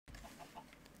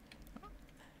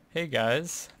Hey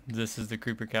guys, this is the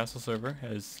Creeper Castle server,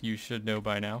 as you should know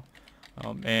by now.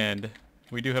 And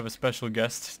we do have a special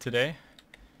guest today.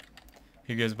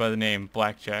 He goes by the name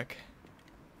Blackjack.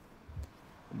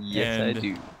 Yes, I And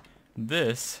do.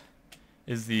 this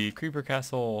is the Creeper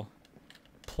Castle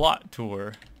plot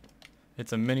tour.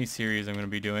 It's a mini-series I'm going to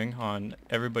be doing on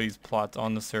everybody's plots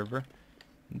on the server.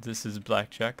 This is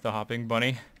Blackjack, the hopping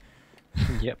bunny.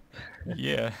 Yep.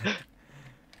 Yeah.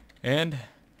 And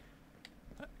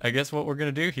I guess what we're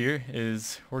going to do here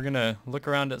is we're going to look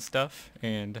around at stuff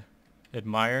and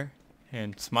admire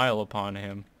and smile upon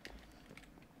him.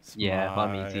 Yeah,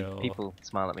 I'm easy. Smile. People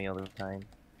smile at me all the time.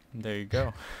 There you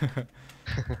go.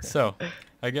 So,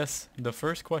 I guess the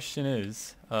first question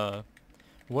is,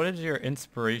 what is your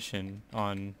inspiration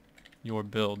on your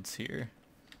builds here?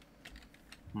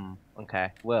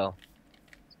 Okay. Well,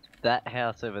 that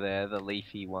house over there, the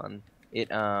leafy one,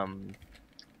 one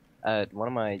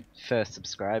of my first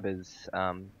subscribers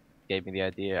gave me the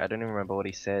idea. I don't even remember what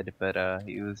he said, but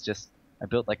it was just I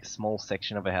built like a small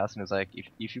section of a house, and it was like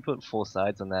if you put four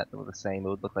sides on that were the same, it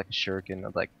would look like a shuriken. I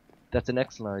was like, that's an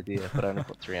excellent idea, but I only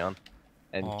put three on,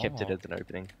 and kept it Oh, as an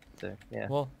opening. So yeah.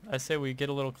 well, I say we get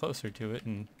a little closer to it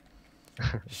and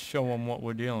show them what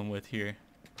we're dealing with here.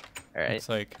 All right. Looks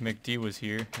like McD was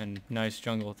here, and nice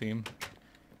jungle theme.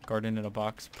 Garden in a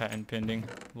box, patent pending,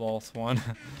 lol swan.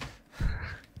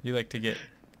 You like to get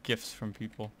gifts from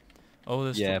people.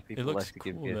 Oh, Yeah, it people looks like to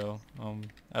give cool gifts. though.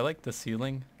 I like the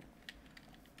ceiling.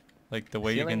 Like the The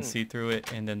way you can ceiling. see through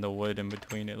it, and then the wood in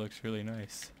between. It looks really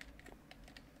nice.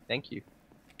 Thank you.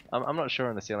 I'm not sure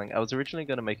on the ceiling. I was originally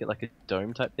going to make it like a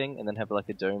dome type thing, and then have like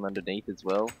a dome underneath as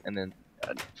well, and then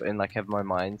and like have my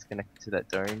mines connected to that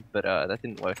dome. But that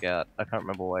didn't work out. I can't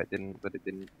remember why it didn't, but it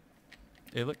didn't.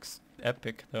 It looks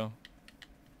epic though.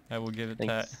 I will give it that.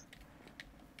 Thanks.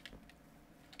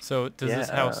 So does Yeah. this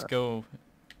house go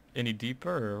any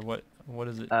deeper, or what? What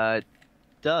is it? It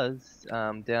does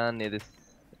down near this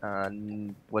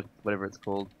whatever it's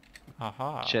called,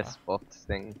 Aha. chest box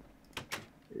thing.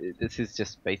 This is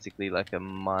just basically like a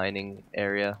mining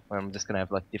area where I'm just gonna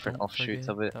have like different Don't offshoots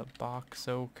forget of it. the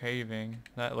Boxo caving.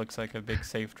 That looks like a big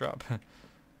safe drop.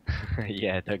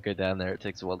 Yeah, don't go down there. It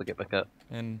takes a while to get back up.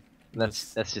 And And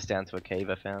this. that's just down to a cave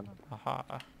I found.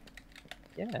 Aha.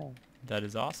 Yeah. That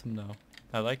is awesome though.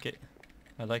 I like it.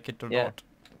 I like it a Yeah. lot.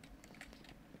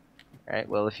 Alright,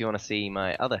 well, if you want to see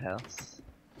my other house.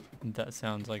 That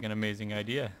sounds like an amazing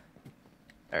idea.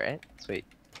 Alright, sweet.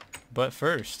 But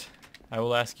first, I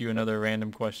will ask you another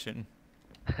random question.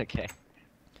 Okay.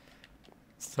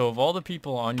 So of all the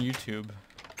people on YouTube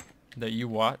that you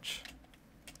watch,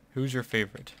 who's your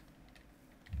favorite?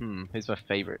 Who's my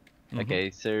favorite? Mhm. Okay,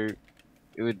 so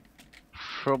it would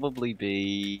probably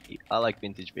be. I like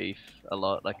Vintage Beef a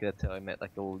lot. Like, that's how I met,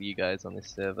 like, all you guys on this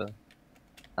server.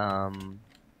 Um,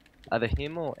 Either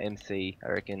him or MC,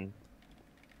 I reckon.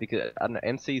 Because, I don't know,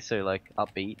 MC's so, like,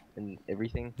 upbeat and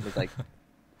everything. It's like,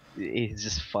 he's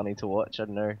just funny to watch, I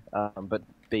don't know. But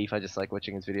Beef, I just like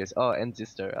watching his videos. Oh, and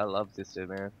Zisto. I love Zisto,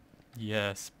 man.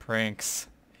 Yes, pranks.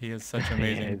 He has such Yeah,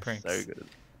 amazing it's so pranks. good.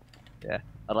 Yeah,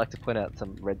 I'd like to point out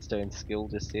some redstone skill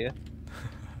just here.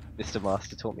 Mr.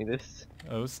 Master taught me this.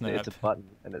 Oh It's snap. a button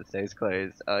and it stays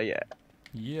closed. Oh yeah,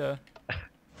 Yeah.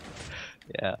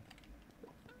 yeah.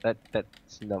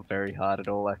 That's not very hard at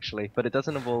all actually, but it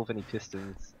doesn't involve any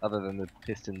pistons other than the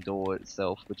piston door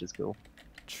itself, which is cool.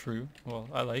 True. Well,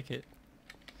 I like it.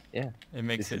 Yeah, It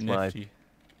makes this it is my nifty.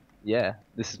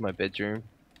 this is my bedroom.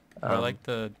 I like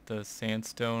the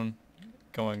sandstone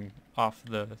going off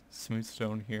the smooth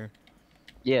stone here.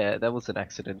 Yeah, that was an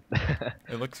accident.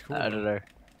 It looks cool I though. don't know.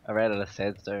 I ran out of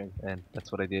sandstone and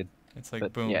that's what I did. It's like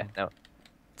But yeah, boom. no,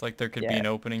 It's like there could be yeah. an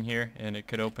opening here and it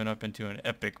could open up into an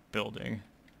epic building.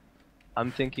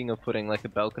 I'm thinking of putting like a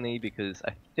balcony because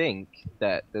I think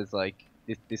that there's like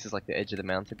this is like the edge of the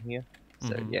mountain here. So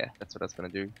Mhm. yeah, that's what I was gonna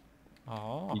do. You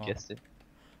Oh. guessed it.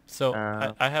 So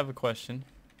Uh, I have a question.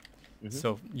 mhm.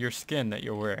 So your skin that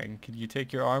you're wearing, could you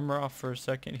take your armor off for a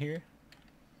second here?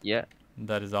 Yeah.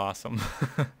 That is awesome.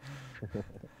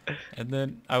 And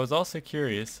then I was also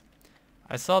curious.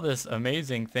 I saw this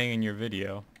amazing thing in your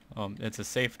video. It's a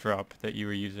safe drop that you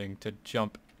were using to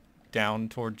jump down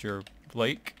towards your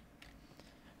lake.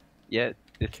 Yeah,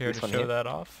 Care this to one show here. that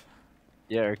off?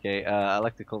 Yeah, okay. I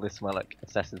like to call this my like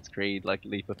Assassin's Creed like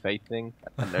leap of faith thing.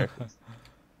 I don't know if it's,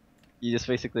 you just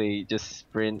basically just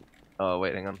sprint. Oh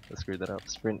wait, hang on. I screwed that up.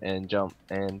 Sprint and jump,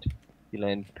 and you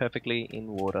land perfectly in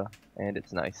water, and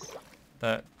it's nice.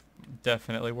 That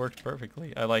definitely worked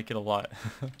perfectly. I like it a lot.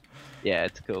 Yeah,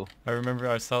 it's cool. I remember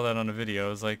I saw that on a video. I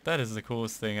was like, that is the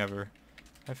coolest thing ever.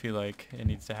 I feel like it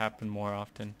needs to happen more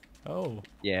often. Oh,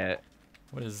 Yeah,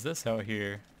 What is this out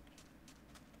here?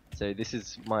 So this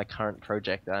is my current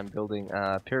project. I'm building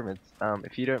pyramids.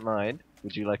 If you don't mind,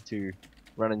 would you like to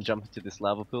run and jump into this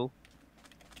lava pool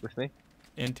with me?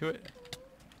 Into it?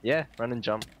 Yeah, run and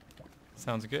jump.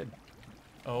 Sounds good.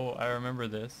 Oh, I remember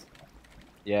this.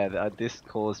 Yeah, this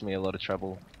caused me a lot of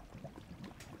trouble.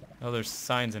 Oh, there's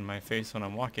signs in my face when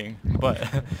I'm walking,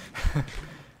 but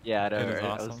Yeah, I it know. is Right?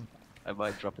 awesome. I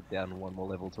might drop it down one more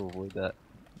level to avoid that.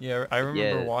 Yeah, I But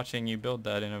remember yeah, watching you build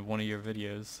that in one of your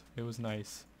videos. It was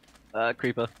nice.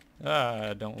 creeper.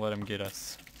 Ah, don't let him get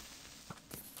us.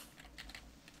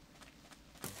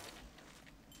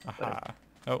 Got him. Aha.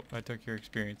 Oh, I took your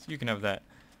experience. You can have that.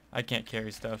 I can't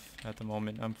carry stuff at the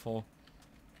moment. I'm full.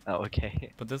 Oh,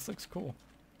 okay. But this looks cool.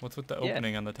 What's with the Yeah.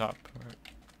 opening on the top?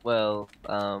 Well,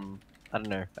 I don't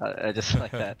know. I just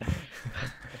like that.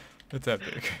 It's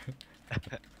epic.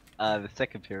 The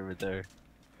second pyramid though,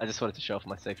 I just wanted to show off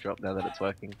my safe drop now that it's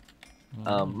working.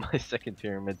 Mm. My second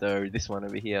pyramid though, this one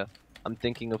over here, I'm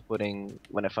thinking of putting,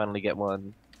 when I finally get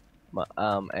one,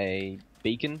 a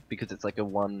beacon, because it's like a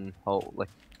one hole, like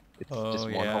it's Oh just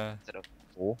one hole yeah, instead of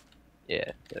four.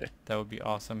 Yeah, so that would be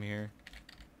awesome here.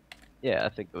 yeah, I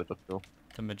think it would look cool.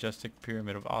 The majestic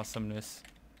pyramid of awesomeness.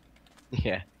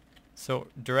 Yeah, So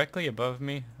directly above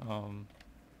me,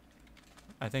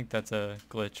 I think that's a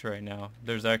glitch right now.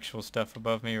 There's actual stuff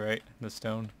above me, right? The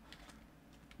stone.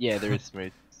 yeah, there is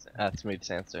smooth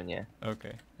sandstone. Yeah.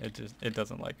 Okay, it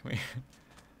doesn't like me.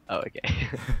 Oh, okay.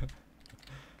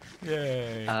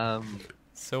 Yay. um,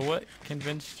 So what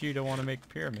convinced you to want to make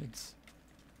pyramids?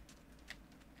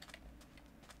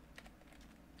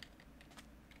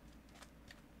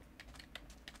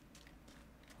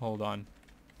 Hold on.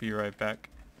 Be right back.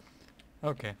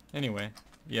 Okay, anyway.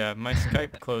 Yeah, my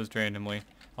Skype closed randomly.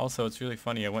 Also, it's really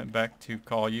funny. I went back to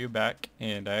call you back,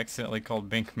 and I accidentally called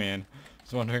Binkman. I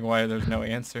was wondering why there's no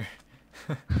answer.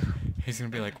 He's gonna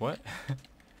be like, what?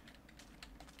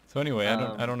 So anyway,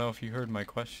 I don't know if you heard my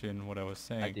question, what I was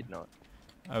saying. I did not.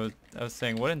 I was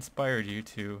saying, what inspired you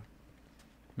to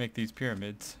make these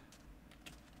pyramids?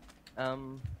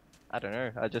 I don't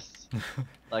know. I just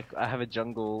like I have a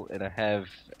jungle and I have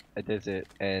a desert,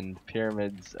 and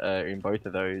pyramids are in both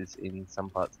of those in some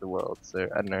parts of the world. So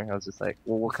I don't know. I was just like,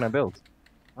 well, what can I build?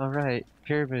 All right,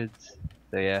 pyramids.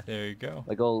 So yeah, There you go.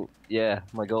 my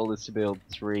goal is to build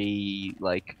 3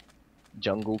 like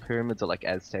jungle pyramids, or like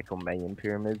Aztec or Mayan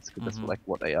pyramids, because that's Mhm. like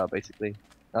what they are basically.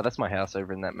 Oh, that's my house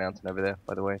over in that mountain over there,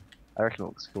 by the way. I reckon it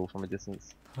looks cool from a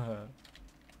distance. But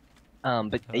I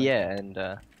like yeah, it. and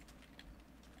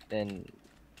then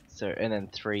and then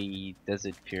 3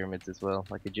 desert pyramids as well,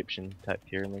 like Egyptian type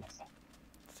pyramids.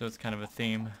 So it's kind of a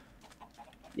theme.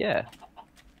 Yeah.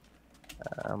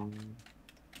 Um,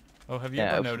 Oh, have you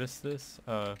yeah. ever noticed this?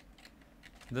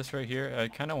 This right here, I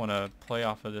kind of want to play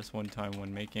off of this one time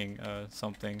when making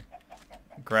something.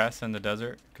 Grass in the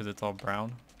desert, because it's all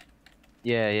brown.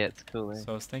 Yeah, it's cool. Eh?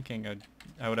 So I was thinking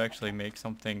I would actually make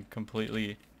something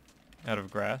completely out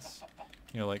of grass.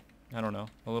 You know, like, I don't know,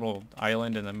 a little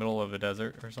island in the middle of a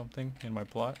desert or something in my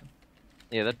plot.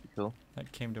 Yeah, that'd be cool.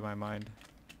 That came to my mind.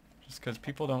 Just because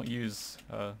people don't use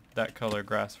that color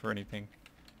grass for anything.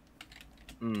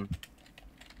 Mm.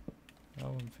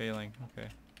 Oh, I'm failing. Okay.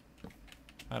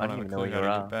 I I don't don't have a even know clue where how you to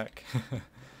are. get back.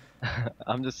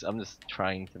 I'm just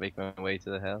trying to make my way to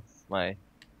the house, my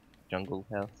jungle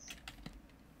house,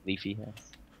 leafy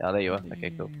house. Oh, there you are.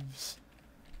 Okay, cool. Leaves.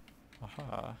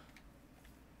 Aha.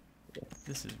 Yes.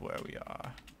 This is where we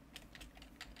are.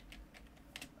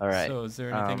 All right. So is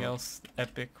there anything else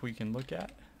epic we can look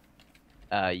at?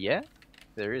 Yeah,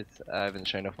 there is. I haven't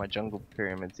shown off my jungle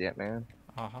pyramids yet, man.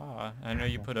 Aha. I know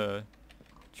you put a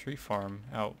tree farm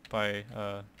out by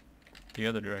the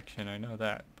other direction. I know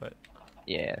that, but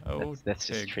Yeah, oh, that's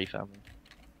just pig. tree farming.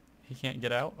 He can't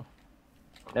get out?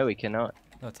 No, we cannot.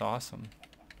 That's awesome.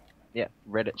 Yeah,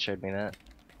 Reddit showed me that.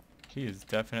 He is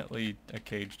definitely a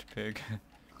caged pig.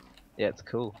 Yeah, it's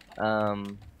cool.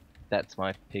 That's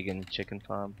my pig and chicken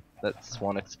farm. That's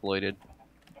Swan exploited.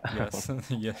 Yes.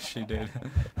 Yes, she did.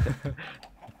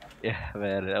 Yeah,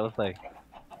 man, that was like,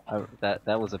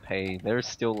 that was a pain. There's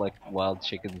still like wild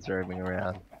chickens roaming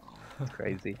around. It's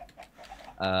crazy.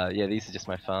 Yeah, these are just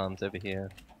my farms over here.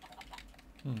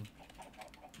 Hmm.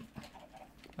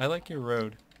 I like your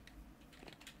road.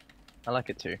 I like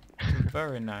it too.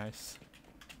 Very nice.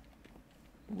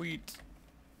 Wheat.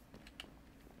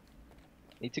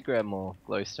 Need to grab more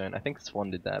glowstone. I think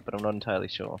Swan did that, but I'm not entirely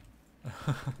sure.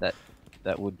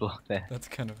 That wood block there. That's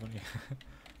kind of funny.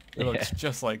 It looks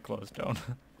just like glowstone.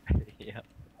 Yeah.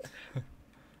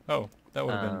 Oh, that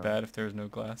would have been bad if there was no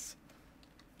glass.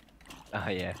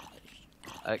 Yeah.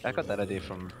 I got that idea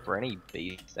from Brenny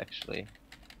Beast, actually.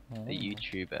 Oh. a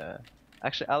YouTuber.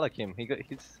 Actually, I like him.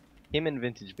 Him and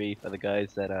Vintage Beef are the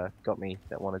guys that got me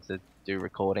that wanted to do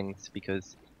recordings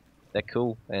because they're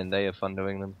cool and they have fun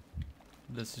doing them.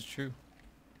 This is true.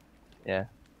 Yeah.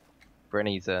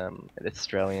 Brenny's an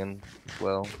Australian as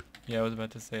well. Yeah, I was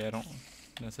about to say I don't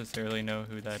necessarily know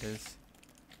who that is.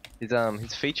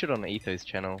 He's featured on Etho's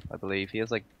channel, I believe. He has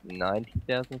like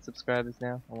 90,000 subscribers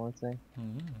now, I want to say.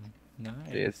 Nice.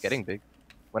 So yeah, it's getting big.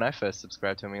 When I first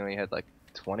subscribed to him, he only had like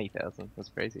 20,000. That's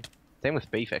crazy. Same with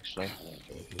Beef, actually.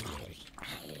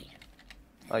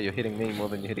 Oh, you're hitting me more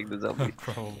than you're hitting the zombie.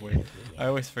 Probably. I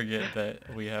always forget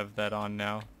that we have that on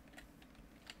now.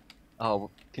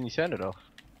 Oh, can you turn it off?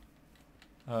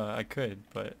 I could,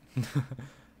 but...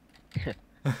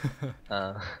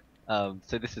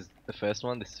 So this is the first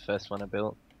one. This is the first one I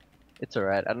built. It's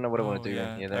alright. I don't know what I want to do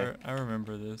yeah, in here though. I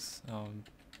remember this.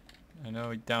 I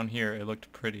know down here it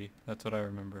looked pretty. That's what I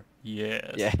remember.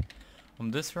 Yes. Yeah.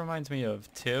 This reminds me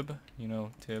of Tib. You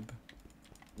know Tib?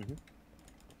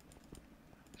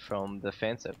 From the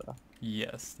fan server.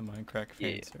 Yes, the Minecraft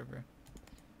fan Yeah. server.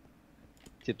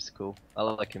 Tip's cool. I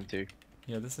like him too.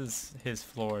 Yeah, this is his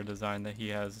floor design that he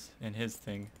has in his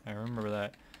thing. I remember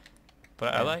that.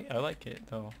 But Yeah. I like it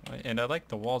though. And I like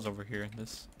the walls over here,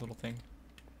 this little thing.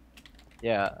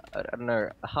 Yeah, I don't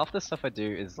know. Half the stuff I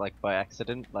do is like by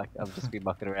accident. Like I'll just be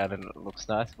mucking around and it looks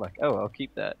nice. I'm like, oh, I'll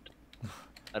keep that.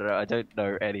 I don't know. I don't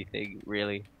know anything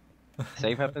really.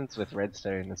 Same happens with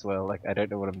redstone as well. Like I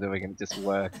don't know what I'm doing and it just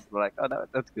works. I'm like, oh no,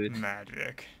 that's good.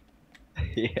 Magic.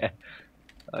 Yeah.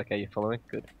 Okay, you're following?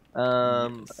 Good.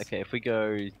 Yes. Okay, if we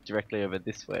go directly over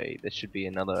this way, there should be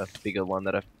another bigger one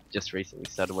that I've just recently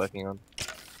started working on. I'm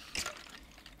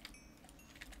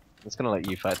just gonna let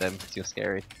you fight them because you're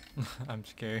scary. I'm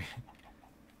scary.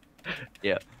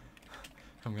 Yeah.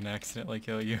 I'm gonna accidentally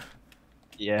kill you.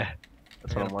 Yeah.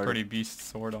 That's I what got I'm a worried. pretty beast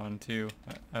sword on too.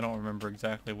 I don't remember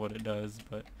exactly what it does,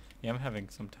 but yeah, I'm having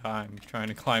some time trying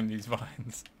to climb these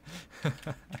vines.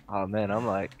 Oh man, I'm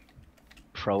like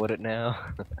pro at it now.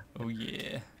 Oh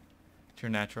yeah. It's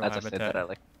your natural As I said habitat. that, I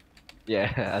like.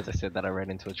 Yeah, as I said that, I ran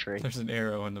into a tree. There's an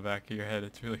arrow in the back of your head.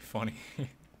 It's really funny.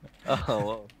 Oh,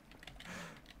 well.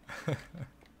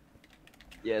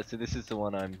 Yeah, so this is the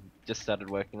one I'm just started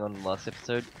working on last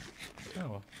episode.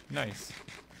 Oh, nice.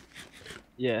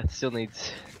 Yeah, still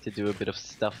needs to do a bit of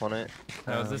stuff on it.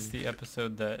 Now, is this the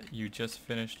episode that you just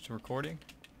finished recording?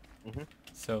 Mhm.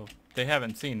 So, they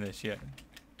haven't seen this yet.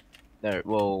 No,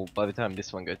 well, by the time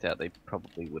this one goes out, they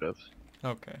probably would have.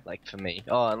 Okay. Like, for me.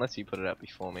 Oh, unless you put it out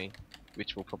before me,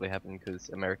 which will probably happen because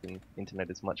American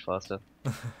internet is much faster.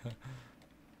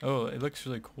 Oh, it looks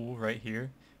really cool right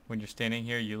here. When you're standing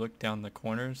here, you look down the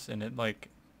corners, and it like,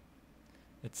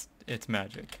 it's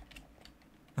magic.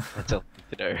 That's all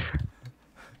you to know.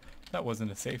 That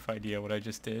wasn't a safe idea, what I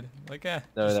just did. Like, No,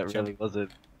 just that jump. really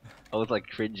wasn't. I was like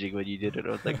cringing when you did it. I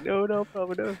was like, no, no, no,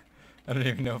 no. I don't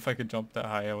even know if I could jump that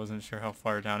high. I wasn't sure how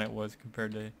far down it was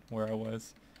compared to where I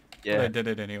was. But I Yeah. did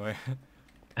it anyway.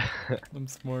 I'm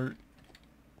smart.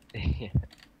 Yeah.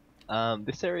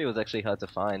 This area was actually hard to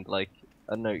find. Like,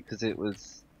 I don't know, because it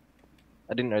was.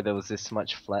 I didn't know there was this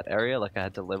much flat area. Like, I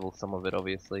had to level some of it,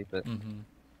 obviously, but it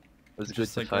was good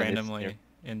Just to like find randomly this.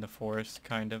 in the forest,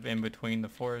 kind of in between the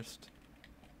forest.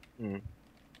 Mm.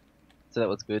 So that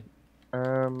was good.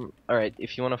 Alright,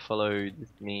 if you want to follow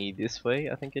me this way,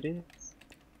 I think it is.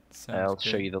 Sounds I'll good.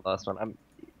 show you the last one.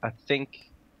 I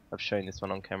think I've shown this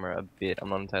one on camera a bit. I'm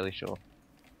not entirely sure.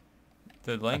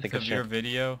 The length think of I've your shown-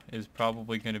 video is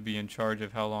probably going to be in charge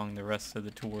of how long the rest of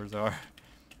the tours are.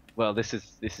 Well, this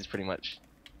is pretty much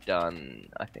done,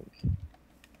 I think.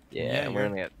 Yeah, and we're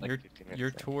only at like you're, 15 minutes. you're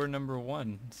now. tour number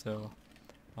 1, so...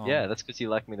 Yeah, that's because you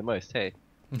like me the most, hey.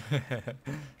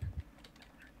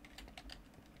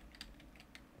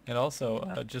 And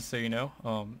also, just so you know,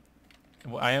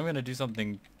 I am going to do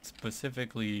something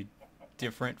specifically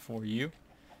different for you,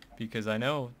 because I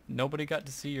know nobody got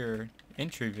to see your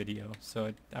entry video,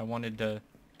 so I wanted to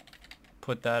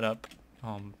put that up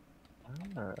Ah.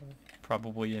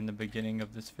 probably in the beginning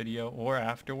of this video or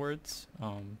afterwards.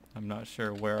 I'm not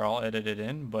sure where I'll edit it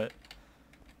in, but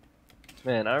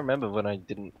Man, I remember when I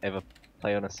didn't ever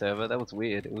play on a server. That was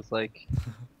weird. It was like,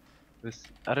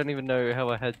 I don't even know how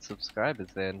I had subscribers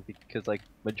then, because like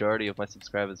majority of my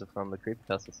subscribers are from the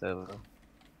Creepypasta server.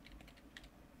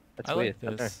 That's I weird. like I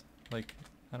don't know. this. Like,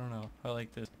 I don't know. I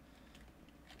like this.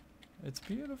 It's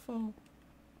beautiful.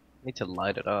 I need to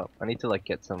light it up. I need to like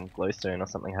get some glowstone or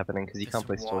something happening because you This can't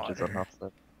place torches on water. half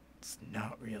stuff. It's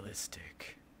not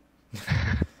realistic.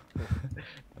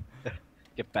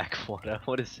 Get back, water.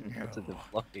 What's it No.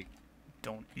 blocking?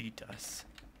 Don't eat us.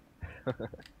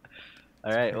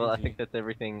 It's Alright, well I crazy. think that's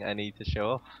everything I need to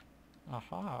show off.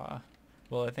 Aha.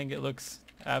 Well, I think it looks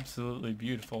absolutely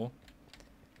beautiful.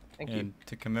 Thank you. And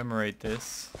to commemorate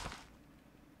this...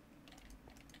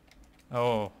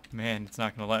 Oh, man, it's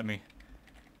not going to let me.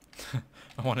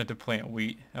 I wanted to plant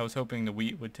wheat. I was hoping the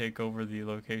wheat would take over the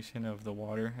location of the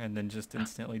water and then just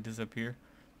instantly disappear.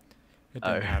 It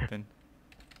Oh. didn't happen.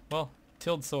 Well,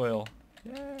 tilled soil.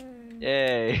 Yay!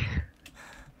 Yay!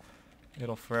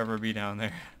 It'll forever be down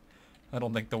there. I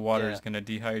don't think the water Yeah. is going to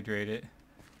dehydrate it.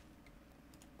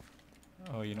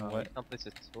 Oh, you know You what? can't place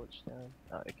a torch down?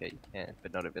 Oh, okay, you can,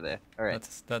 but not over there. Alright.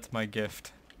 That's my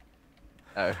gift.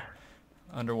 Oh,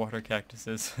 Underwater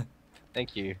cactuses.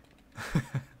 thank you.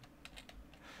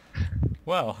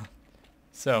 Well,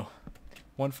 so,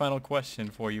 one final question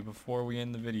for you before we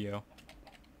end the video.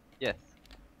 Yes.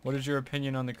 What is your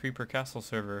opinion on the Creeper Castle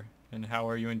server, and how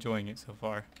are you enjoying it so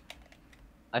far?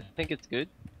 I think it's good,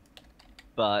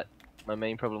 but my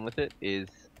main problem with it is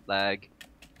lag,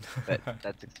 but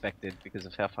that's expected because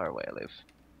of how far away I live.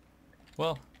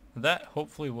 Well, that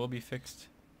hopefully will be fixed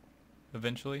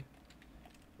eventually.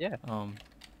 Yeah.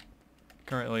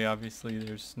 Currently, obviously,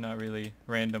 there's not really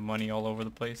random money all over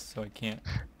the place, so I can't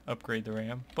upgrade the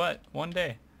RAM. But one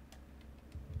day,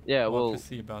 Yeah, we'll have well, to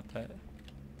see about that.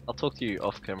 I'll talk to you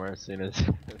off camera as soon as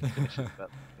it finishes. But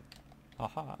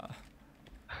Aha.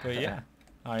 But yeah,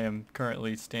 I am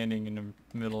currently standing in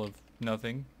the middle of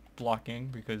nothing, blocking,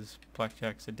 because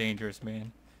Blackjack's a dangerous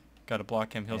man. Gotta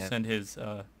block him. He'll yeah. send his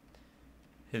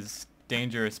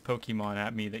dangerous Pokemon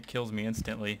at me that kills me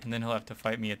instantly, and then he'll have to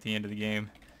fight me at the end of the game.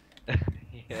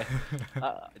 Yeah.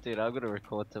 Dude, I'm gonna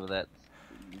record some of that.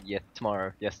 Yeah,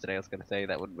 tomorrow. Yesterday, I was gonna say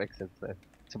that wouldn't make sense though.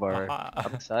 Tomorrow. Aha.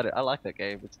 I'm excited. I like that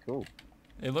game. It's cool.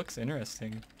 It looks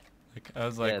interesting. Like I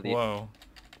was Yeah. like, whoa,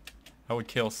 I would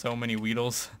kill so many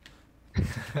Weedles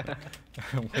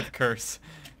with curse,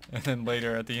 and then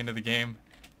later at the end of the game,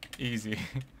 easy.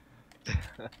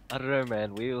 I don't know,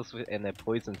 man. Wheels and their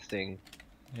poison sting.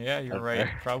 Yeah, you're don't right.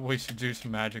 know. Probably should do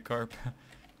some Magikarp.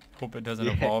 Hope it doesn't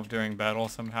Yeah. evolve during battle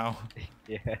somehow.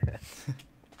 Yeah.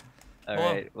 All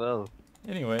Well, right. Well.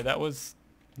 anyway, that was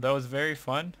very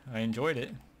fun. I enjoyed it.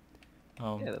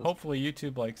 Yeah. That was. Hopefully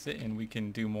YouTube likes it and we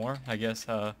can do more. I guess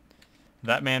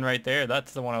that man right there,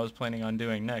 that's the one I was planning on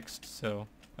doing next. So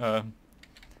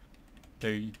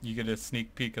there you get a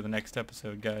sneak peek of the next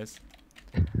episode, guys.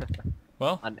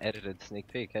 Well, Unedited sneak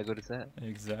peek. How good is that?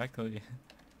 exactly.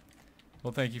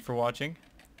 Well, thank you for watching.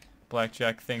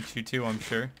 Blackjack thanks you too, I'm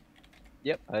sure.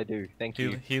 Yep, I do. Thank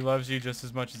you. He loves you just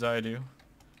as much as I do.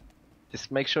 Just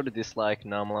make sure to dislike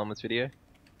NomALlama's video.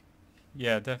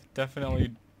 Yeah,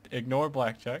 definitely ignore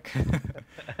Blackjack.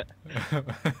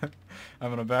 I'm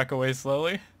gonna back away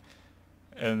slowly.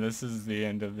 And this is the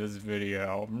end of this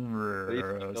video.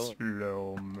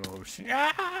 Slow motion.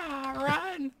 Ah,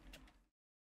 run!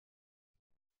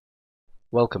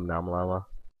 Welcome, NomALlama.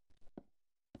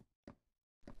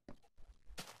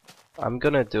 I'm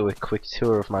gonna do a quick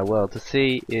tour of my world to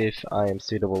see if I am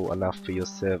suitable enough for your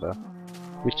server,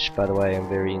 which, by the way, I'm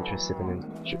very interested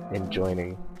in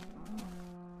joining.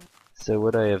 So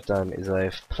what I have done is I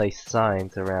have placed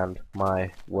signs around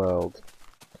my world,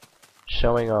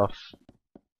 showing off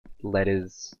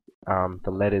letters,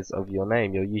 the letters of your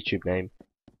name, your YouTube name,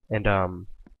 and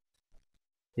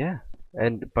yeah.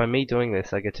 And by me doing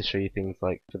this, I get to show you things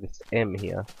like, for this M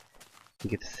here, you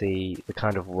get to see the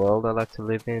kind of world I like to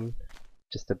live in.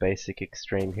 Just the basic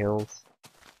extreme hills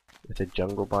with a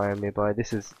jungle biome nearby.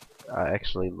 I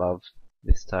actually love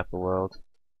this type of world.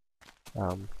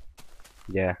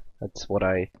 Yeah, that's what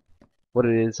it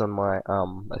is on my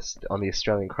on the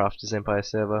Australian Crafters Empire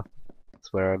server.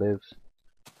 That's where I live.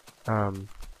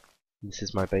 This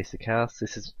is my basic house.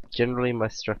 This is generally my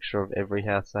structure of every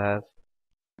house I have.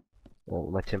 Well,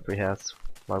 my temporary house,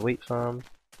 my wheat farm.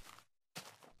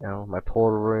 Now, my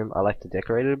portal room, I like to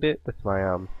decorate it a bit with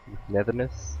my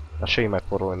netherness. I'll show you my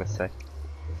portal in a sec.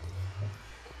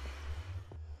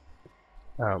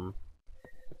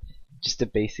 Just a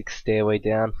basic stairway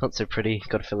down, not so pretty,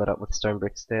 gotta fill it up with stone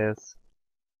brick stairs.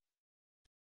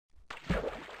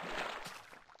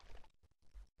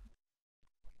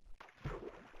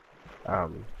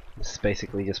 This is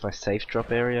basically just my safe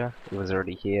drop area. It was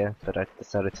already here, but I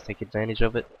decided to take advantage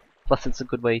of it. Plus it's a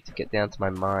good way to get down to my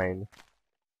mine,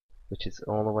 which is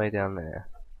all the way down there.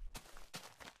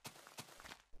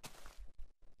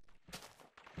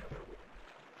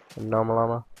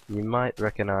 NomALlama, you might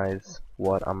recognize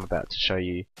what I'm about to show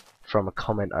you from a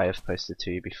comment I have posted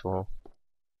to you before.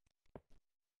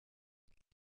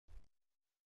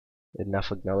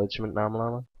 Enough acknowledgement,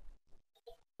 NomALlama?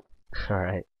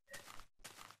 Alright.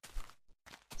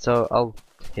 So I'll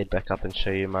head back up and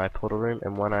show you my portal room,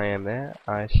 and when I am there,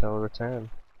 I shall return.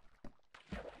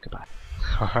 Goodbye.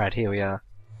 Alright, here we are.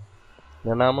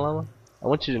 Now, NomALlama, I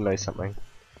want you to know something.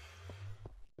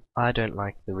 I don't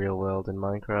like the real world in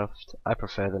Minecraft. I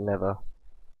prefer the Nether.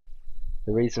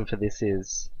 The reason for this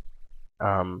is,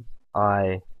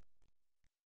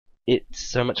 it's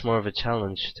so much more of a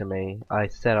challenge to me. I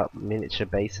set up miniature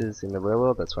bases in the real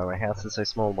world, that's why my house is so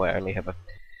small, where I only have a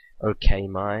okay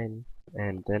mine,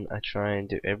 and then I try and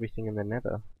do everything in the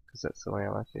Nether, because that's the way I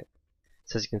like it.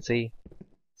 So as you can see,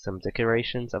 some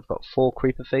decorations. I've got 4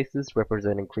 creeper faces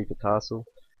representing Creeper Castle.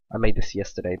 I made this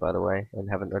yesterday, by the way, and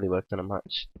haven't really worked on it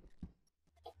much.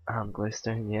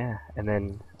 Glowstone, yeah. And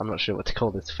then, I'm not sure what to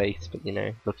call this face, but you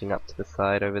know, looking up to the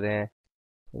side over there.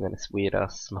 And then this weird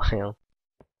ass smile.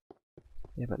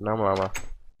 Yeah, but NomALlama,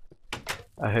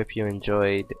 I hope you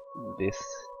enjoyed this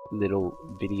little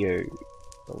video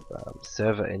of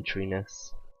server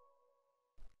entriness.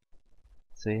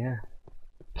 So yeah.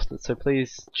 So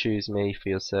please choose me for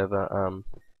your server.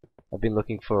 I've been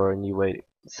looking for a new way,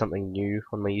 something new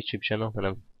on my YouTube channel,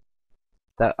 and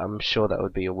I'm sure that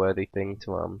would be a worthy thing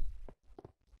to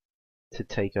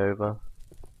take over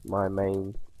my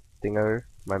main thingo,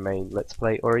 my main let's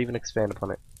play, or even expand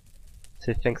upon it.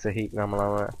 So thanks a heap,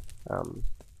 NomALlama.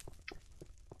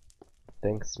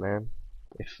 Thanks, man.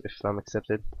 If I'm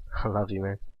accepted, I love you,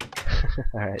 man.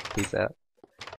 Alright, peace out.